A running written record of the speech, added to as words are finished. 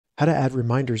how to add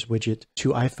reminders widget to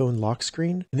iPhone lock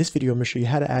screen. In this video, I'm going to show you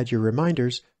how to add your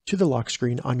reminders to the lock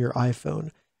screen on your iPhone.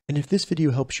 And if this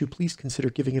video helps you, please consider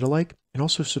giving it a like and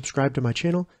also subscribe to my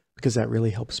channel because that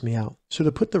really helps me out. So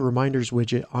to put the reminders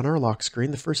widget on our lock screen,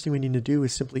 the first thing we need to do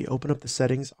is simply open up the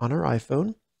settings on our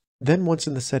iPhone. Then once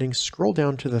in the settings, scroll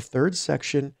down to the third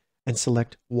section and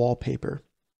select wallpaper.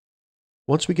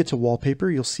 Once we get to wallpaper,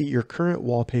 you'll see your current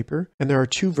wallpaper, and there are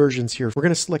two versions here. We're going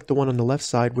to select the one on the left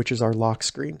side, which is our lock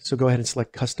screen. So go ahead and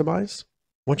select customize.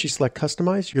 Once you select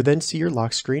customize, you'll then see your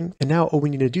lock screen. And now all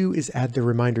we need to do is add the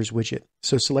reminders widget.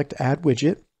 So select add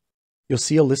widget. You'll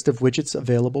see a list of widgets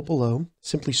available below.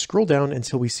 Simply scroll down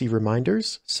until we see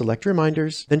reminders, select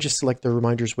reminders, then just select the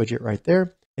reminders widget right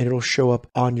there, and it'll show up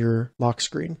on your lock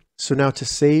screen. So now to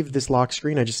save this lock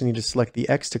screen, I just need to select the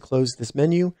X to close this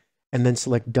menu, and then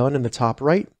select done in the top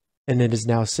right, and it is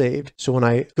now saved. So when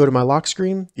I go to my lock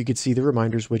screen, you can see the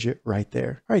reminders widget right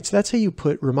there. All right, so that's how you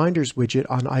put reminders widget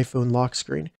on iPhone lock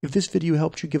screen. If this video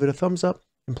helped you, give it a thumbs up,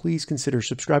 and please consider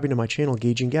subscribing to my channel,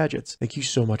 Gauging Gadgets. Thank you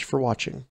so much for watching.